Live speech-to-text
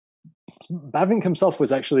Bavinck himself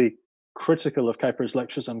was actually critical of Kuyper's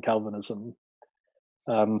lectures on Calvinism,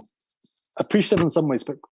 appreciative in some ways,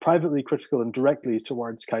 but privately critical and directly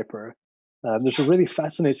towards Kuyper. There's a really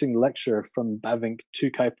fascinating lecture from Bavinck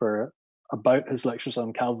to Kuyper about his lectures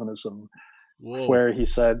on Calvinism, where he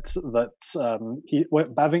said that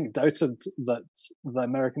Bavinck doubted that the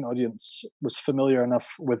American audience was familiar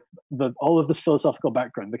enough with all of this philosophical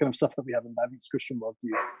background, the kind of stuff that we have in Bavinck's Christian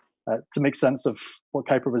worldview, to make sense of what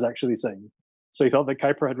Kuyper was actually saying. So he thought that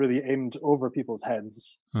Kuyper had really aimed over people's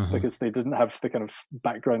heads because they didn't have the kind of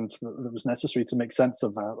background that was necessary to make sense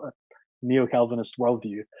of a neo-Calvinist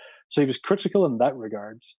worldview. So he was critical in that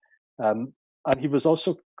regard. And he was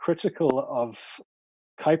also critical of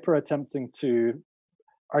Kuyper attempting to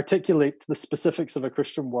articulate the specifics of a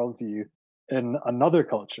Christian worldview in another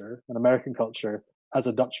culture, an American culture, as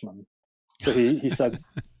a Dutchman. So he said,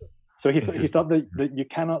 he thought that you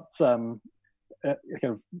cannot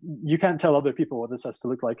you can't tell other people what this has to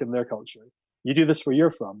look like in their culture. You do this where you're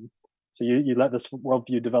from, so you let this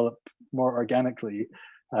worldview develop more organically.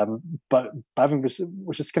 But Bavinck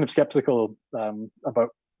was just kind of skeptical about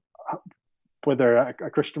whether a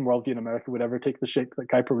Christian worldview in America would ever take the shape that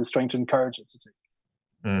Kuyper was trying to encourage it to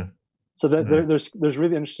take. So there's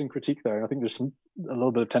really interesting critique there, and I think there's a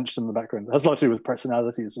little bit of tension in the background. It has a lot to do with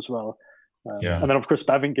personalities as well. And then, of course,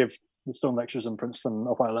 Bavinck gave the Stone lectures in Princeton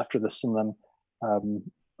a while after this, and then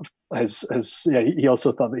he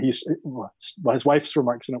also thought that his wife's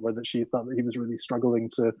remarks in it were that she thought that he was really struggling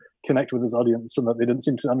to connect with his audience, and that they didn't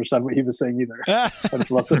seem to understand what he was saying either. And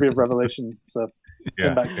philosophy of revelation. So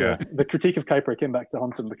the critique of Kuyper came back to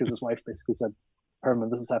haunt him because his wife basically said, "Herman,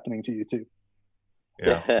 this is happening to you too."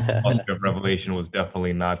 Yeah, philosophy of revelation was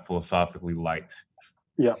definitely not philosophically light.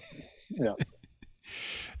 Yeah.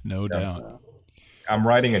 No doubt. I'm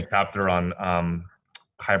writing a chapter on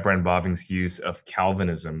Kuyper and Bavinck's use of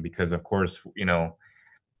Calvinism because, of course,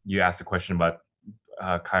 you asked a question about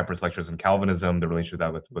Kuyper's lectures on Calvinism, the relation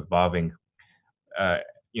of that with Bavinck.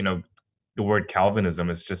 The word Calvinism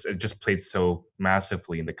it just played so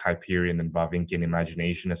massively in the Kuyperian and Bavinckian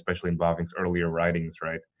imagination, especially in Bavinck's earlier writings,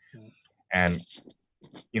 right? And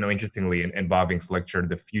interestingly, in Bavinck's lecture,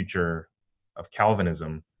 "The Future of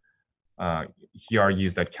Calvinism," he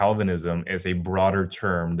argues that Calvinism is a broader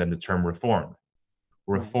term than the term Reformed.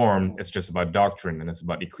 Reformed is just about doctrine and it's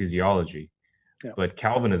about ecclesiology, but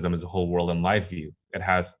Calvinism is a whole world and life view. It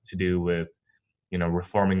has to do with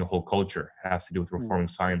reforming the whole culture. It has to do with reforming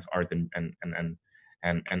science, art, and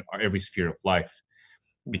every sphere of life,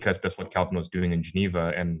 because that's what Calvin was doing in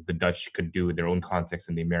Geneva, and the Dutch could do in their own context,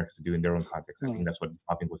 and the Americans could do in their own context. I think that's what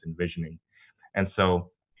Bavinck was envisioning, and so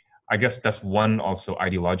I guess that's one also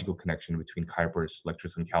ideological connection between Kuyper's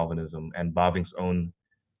lectures on Calvinism and Bavinck's own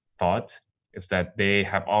thought, is that they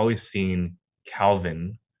have always seen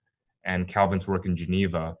Calvin and Calvin's work in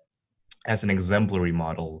Geneva as an exemplary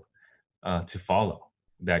model to follow,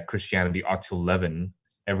 that Christianity ought to leaven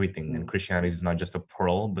everything, and Christianity is not just a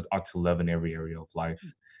pearl, but ought to leaven every area of life.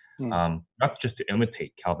 Not just to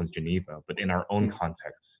imitate Calvin's Geneva, but in our own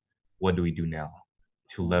context, what do we do now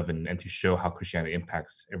to leaven and to show how Christianity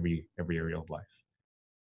impacts every area of life?